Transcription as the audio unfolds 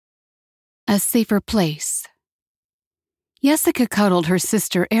A safer place. Jessica cuddled her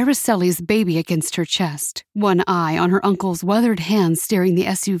sister Araceli's baby against her chest, one eye on her uncle's weathered hand steering the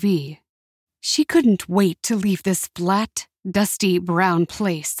SUV. She couldn't wait to leave this flat, dusty, brown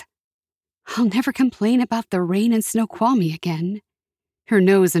place. I'll never complain about the rain in Snoqualmie again. Her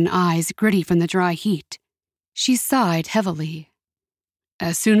nose and eyes gritty from the dry heat. She sighed heavily.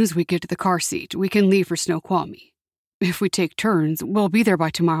 As soon as we get to the car seat, we can leave for Snoqualmie. If we take turns, we'll be there by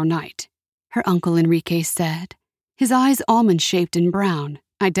tomorrow night, her Uncle Enrique said, his eyes almond-shaped and brown,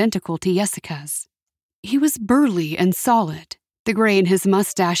 identical to Jessica's. He was burly and solid, the gray in his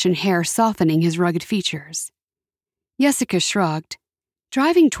mustache and hair softening his rugged features. Jessica shrugged.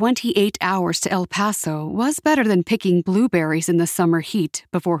 Driving 28 hours to El Paso was better than picking blueberries in the summer heat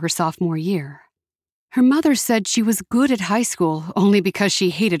before her sophomore year. Her mother said she was good at high school only because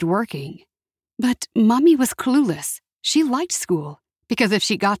she hated working. But Mommy was clueless. She liked school, because if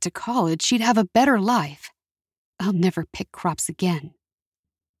she got to college, she'd have a better life. I'll never pick crops again.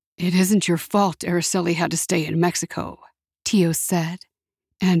 It isn't your fault Araceli had to stay in Mexico, Tio said.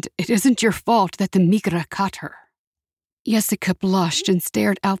 And it isn't your fault that the migra caught her. Jessica blushed and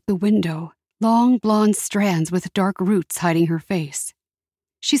stared out the window, long blonde strands with dark roots hiding her face.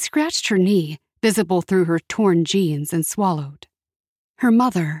 She scratched her knee, visible through her torn jeans, and swallowed. Her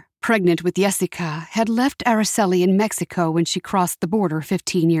mother, pregnant with Jessica, had left Araceli in Mexico when she crossed the border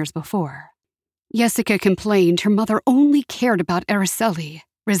 15 years before. Jessica complained her mother only cared about Araceli,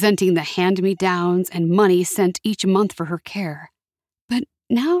 resenting the hand-me-downs and money sent each month for her care. But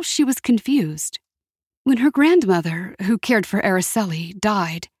now she was confused. When her grandmother, who cared for Araceli,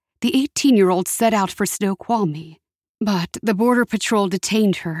 died, the 18-year-old set out for Snoqualmie. But the Border Patrol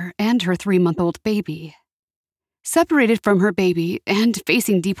detained her and her 3-month-old baby. Separated from her baby and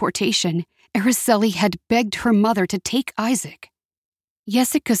facing deportation, Araceli had begged her mother to take Isaac.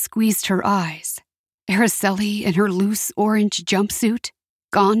 Jessica squeezed her eyes. Araceli in her loose orange jumpsuit,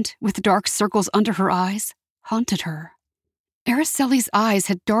 gaunt with dark circles under her eyes, haunted her. Araceli's eyes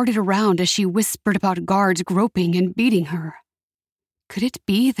had darted around as she whispered about guards groping and beating her. Could it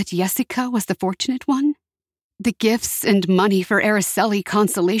be that Jessica was the fortunate one? The gifts and money for Araceli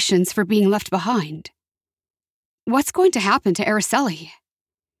consolations for being left behind. What's going to happen to Araceli?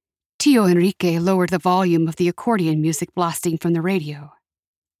 Tio Enrique lowered the volume of the accordion music blasting from the radio.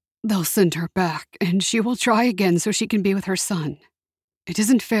 They'll send her back, and she will try again so she can be with her son. It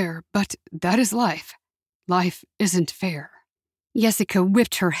isn't fair, but that is life. Life isn't fair. Jessica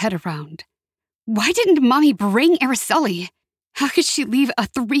whipped her head around. Why didn't Mommy bring Araceli? How could she leave a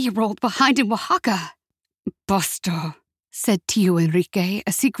 3-year-old behind in Oaxaca? Basta, said Tio Enrique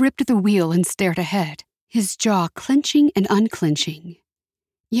as he gripped the wheel and stared ahead, his jaw clenching and unclenching.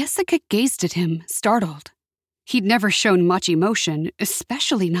 Jessica gazed at him, startled. He'd never shown much emotion,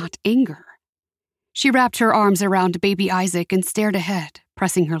 especially not anger. She wrapped her arms around baby Isaac and stared ahead,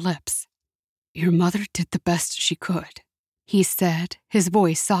 pressing her lips. Your mother did the best she could, he said, his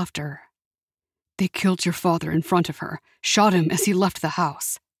voice softer. They killed your father in front of her, shot him as he left the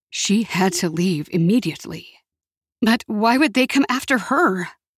house. She had to leave immediately. But why would they come after her?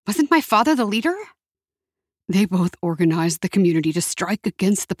 Wasn't my father the leader? They both organized the community to strike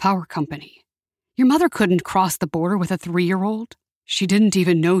against the power company. Your mother couldn't cross the border with a 3-year-old. She didn't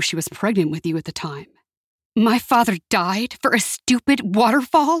even know she was pregnant with you at the time. My father died for a stupid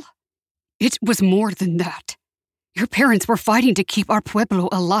waterfall? It was more than that. Your parents were fighting to keep our pueblo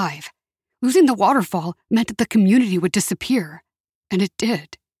alive. Losing the waterfall meant the community would disappear. And it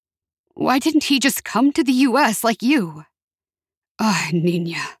did. Why didn't he just come to the U.S. like you? Ah,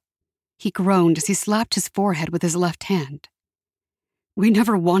 Niña. He groaned as he slapped his forehead with his left hand. We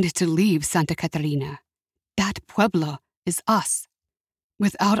never wanted to leave Santa Catarina. That pueblo is us.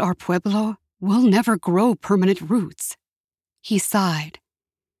 Without our pueblo, we'll never grow permanent roots. He sighed.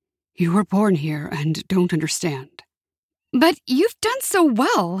 You were born here and don't understand. But you've done so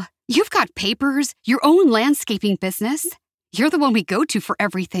well. You've got papers, your own landscaping business. You're the one we go to for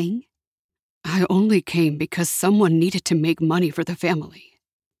everything. I only came because someone needed to make money for the family.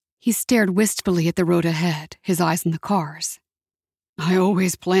 He stared wistfully at the road ahead, his eyes on the cars. I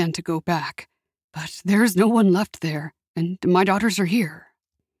always planned to go back, but there's no one left there, and my daughters are here.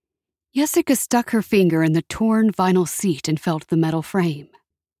 Jessica stuck her finger in the torn vinyl seat and felt the metal frame.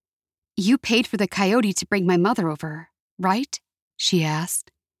 You paid for the coyote to bring my mother over, right? She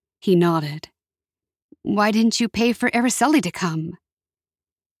asked. He nodded. Why didn't you pay for Araceli to come?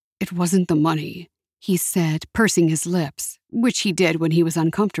 It wasn't the money, he said, pursing his lips, which he did when he was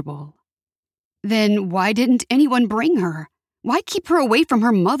uncomfortable. Then why didn't anyone bring her? Why keep her away from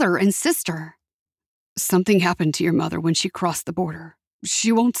her mother and sister? Something happened to your mother when she crossed the border.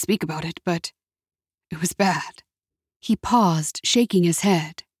 She won't speak about it, but it was bad." He paused, shaking his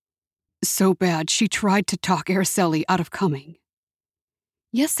head. "So bad, she tried to talk Araceli out of coming."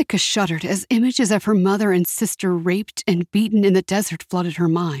 Jessica shuddered as images of her mother and sister raped and beaten in the desert flooded her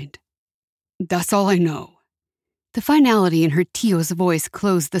mind. "That's all I know." The finality in her tio's voice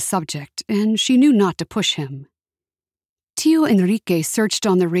closed the subject, and she knew not to push him. Tio Enrique searched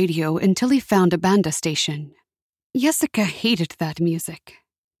on the radio until he found a banda station. Jessica hated that music.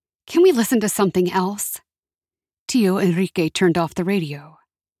 "Can we listen to something else?" Tio Enrique turned off the radio.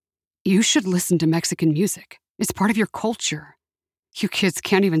 "You should listen to Mexican music. It's part of your culture. You kids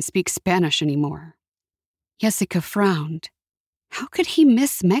can't even speak Spanish anymore." Jessica frowned. How could he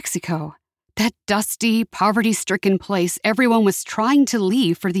miss Mexico? That dusty, poverty-stricken place everyone was trying to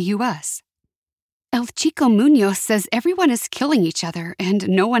leave for the U.S. El Chico Munoz says everyone is killing each other and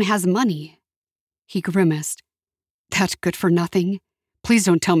no one has money. He grimaced. "That good-for-nothing? Please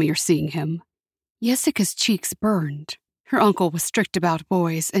don't tell me you're seeing him." Jessica's cheeks burned. Her uncle was strict about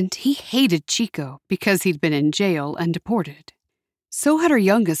boys, and he hated Chico because he'd been in jail and deported. So had her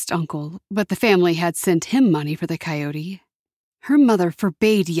youngest uncle, but the family had sent him money for the coyote. Her mother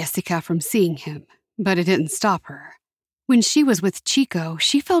forbade Jessica from seeing him, but it didn't stop her. When she was with Chico,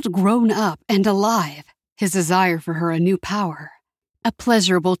 she felt grown up and alive, his desire for her a new power. A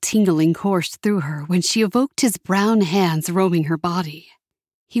pleasurable tingling coursed through her when she evoked his brown hands roaming her body.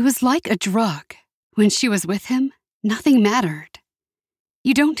 He was like a drug. When she was with him, nothing mattered.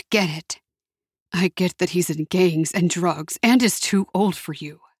 "You don't get it." "I get that he's in gangs and drugs and is too old for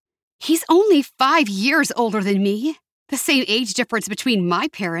you." "He's only 5 years older than me. The same age difference between my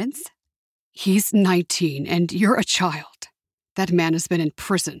parents." "He's 19 and you're a child. That man has been in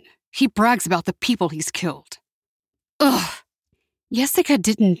prison. He brags about the people he's killed." Ugh! Jessica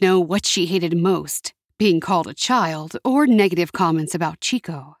didn't know what she hated most, being called a child or negative comments about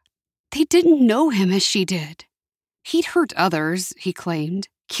Chico. They didn't know him as she did. He'd hurt others, he claimed,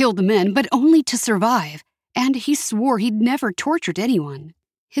 killed men, but only to survive, and he swore he'd never tortured anyone.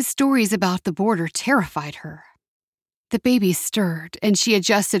 His stories about the border terrified her. The baby stirred, and she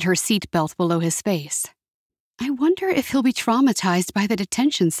adjusted her seatbelt below his face. "I wonder if he'll be traumatized by the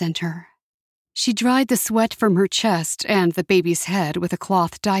detention center." She dried the sweat from her chest and the baby's head with a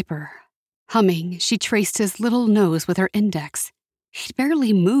cloth diaper. Humming, she traced his little nose with her index. He'd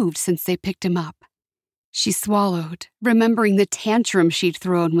barely moved since they picked him up. She swallowed, remembering the tantrum she'd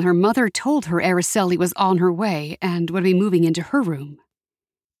thrown when her mother told her Araceli was on her way and would be moving into her room.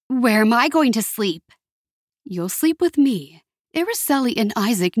 "Where am I going to sleep?" "You'll sleep with me. Araceli and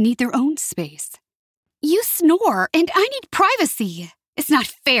Isaac need their own space." "You snore, and I need privacy. It's not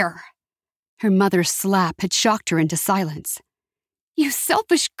fair." Her mother's slap had shocked her into silence. "You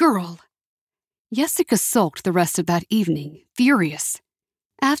selfish girl." Jessica sulked the rest of that evening, furious.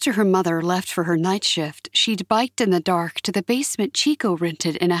 After her mother left for her night shift, she'd biked in the dark to the basement Chico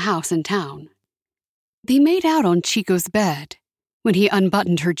rented in a house in town. They made out on Chico's bed. When he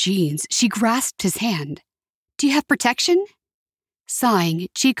unbuttoned her jeans, she grasped his hand. "Do you have protection?" Sighing,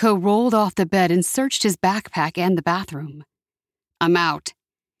 Chico rolled off the bed and searched his backpack and the bathroom. "I'm out."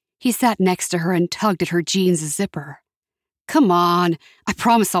 He sat next to her and tugged at her jeans' zipper. "Come on, I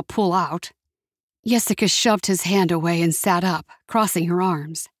promise I'll pull out." Jessica shoved his hand away and sat up, crossing her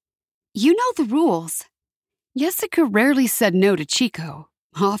arms. "You know the rules." Jessica rarely said no to Chico,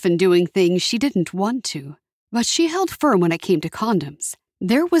 often doing things she didn't want to, but she held firm when it came to condoms.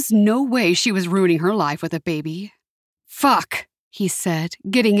 There was no way she was ruining her life with a baby. "Fuck," he said,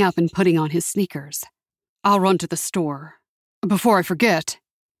 getting up and putting on his sneakers. "I'll run to the store. Before I forget."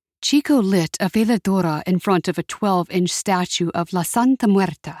 Chico lit a veladora in front of a 12-inch statue of La Santa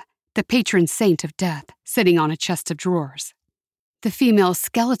Muerta, the patron saint of death, sitting on a chest of drawers. The female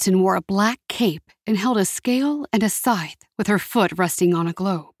skeleton wore a black cape and held a scale and a scythe with her foot resting on a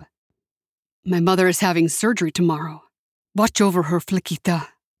globe. "My mother is having surgery tomorrow. Watch over her, Fliquita,"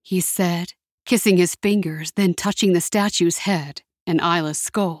 he said, kissing his fingers, then touching the statue's head and Isla's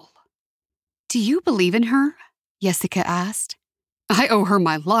skull. "Do you believe in her?" Jessica asked. "I owe her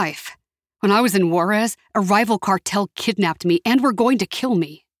my life. When I was in Juarez, a rival cartel kidnapped me and were going to kill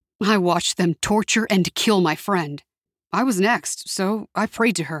me. I watched them torture and kill my friend. I was next, so I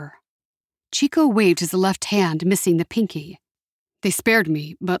prayed to her." Chico waved his left hand, missing the pinky. "They spared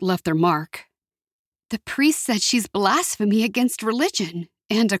me, but left their mark." "The priest said she's blasphemy against religion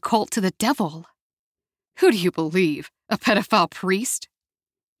and a cult to the devil." "Who do you believe? A pedophile priest?"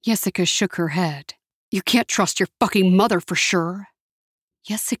 Jessica shook her head. "You can't trust your fucking mother for sure."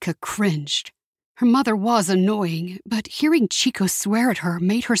 Jessica cringed. Her mother was annoying, but hearing Chico swear at her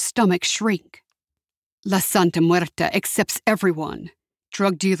made her stomach shrink. "La Santa Muerta accepts everyone.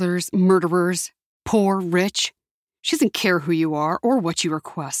 Drug dealers, murderers, poor, rich. She doesn't care who you are or what you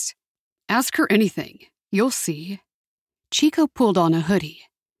request. Ask her anything. You'll see. Chico pulled on a hoodie.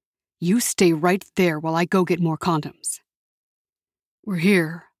 You stay right there while I go get more condoms. We're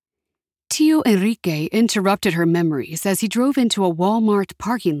here. Tio Enrique interrupted her memories as he drove into a Walmart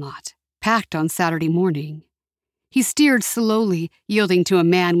parking lot, packed on Saturday morning. He steered slowly, yielding to a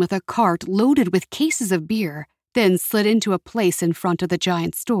man with a cart loaded with cases of beer, then slid into a place in front of the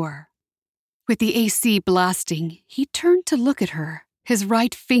giant store. With the AC blasting, he turned to look at her, his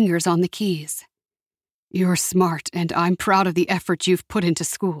right fingers on the keys. You're smart, and I'm proud of the effort you've put into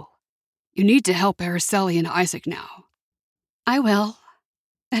school. You need to help Araceli and Isaac now. I will.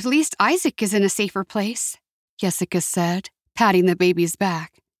 At least Isaac is in a safer place, Jessica said, patting the baby's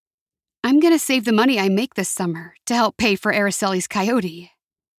back. I'm going to save the money I make this summer to help pay for Araceli's coyote.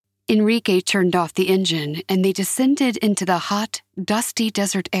 Enrique turned off the engine, and they descended into the hot, dusty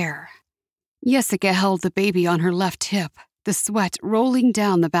desert air. Jessica held the baby on her left hip, the sweat rolling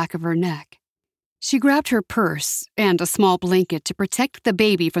down the back of her neck. She grabbed her purse and a small blanket to protect the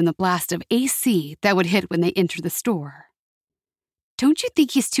baby from the blast of AC that would hit when they entered the store. Don't you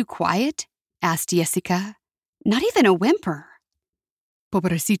think he's too quiet? Asked Jessica. Not even a whimper.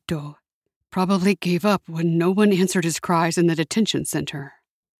 Pobrecito. Probably gave up when no one answered his cries in the detention center.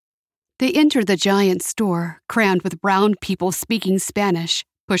 They entered the giant store, crammed with brown people speaking Spanish,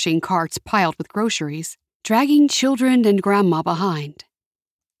 pushing carts piled with groceries, dragging children and grandma behind.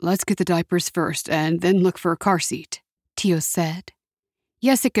 Let's get the diapers first and then look for a car seat, Tio said.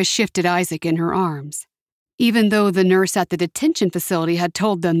 Jessica shifted Isaac in her arms. Even though the nurse at the detention facility had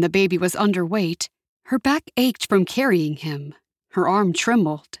told them the baby was underweight, her back ached from carrying him. Her arm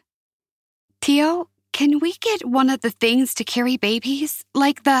trembled. Tio, can we get one of the things to carry babies?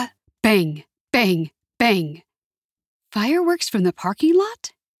 Like the... Bang, bang, bang. Fireworks from the parking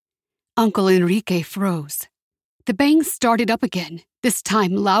lot? Uncle Enrique froze. The bang started up again, this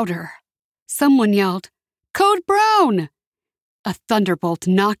time louder. Someone yelled, Code Brown! A thunderbolt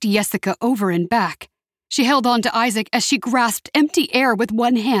knocked Jessica over and back. She held on to Isaac as she grasped empty air with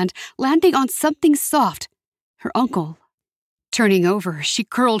one hand, landing on something soft. Her uncle. Turning over, she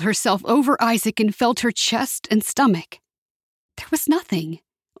curled herself over Isaac and felt her chest and stomach. There was nothing,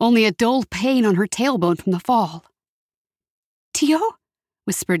 only a dull pain on her tailbone from the fall. Tio?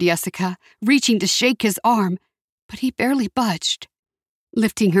 Whispered Jessica, reaching to shake his arm, but he barely budged.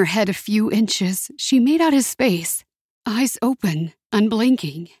 Lifting her head a few inches, she made out his face, eyes open,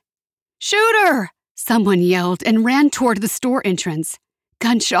 unblinking. Shooter! Someone yelled and ran toward the store entrance.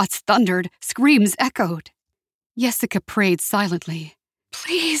 Gunshots thundered, screams echoed. Jessica prayed silently.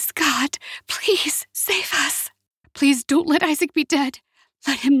 Please, God, please save us. Please don't let Isaac be dead.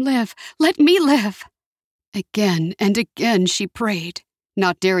 Let him live. Let me live. Again and again she prayed,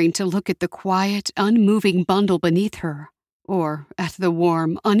 not daring to look at the quiet, unmoving bundle beneath her, or at the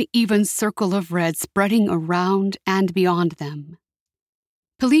warm, uneven circle of red spreading around and beyond them.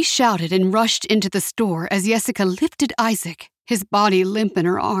 Police shouted and rushed into the store as Jessica lifted Isaac, his body limp in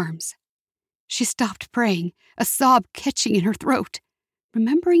her arms. She stopped praying, a sob catching in her throat,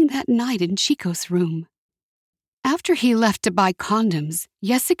 remembering that night in Chico's room. After he left to buy condoms,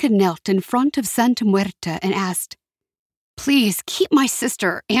 Jessica knelt in front of Santa Muerta and asked, Please keep my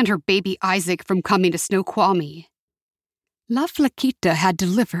sister and her baby Isaac from coming to Snoqualmie. La Flaquita had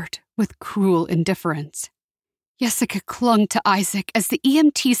delivered with cruel indifference. Jessica clung to Isaac as the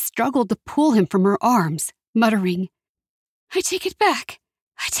EMT struggled to pull him from her arms, muttering, I take it back.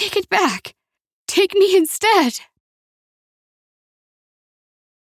 I take it back. Take me instead.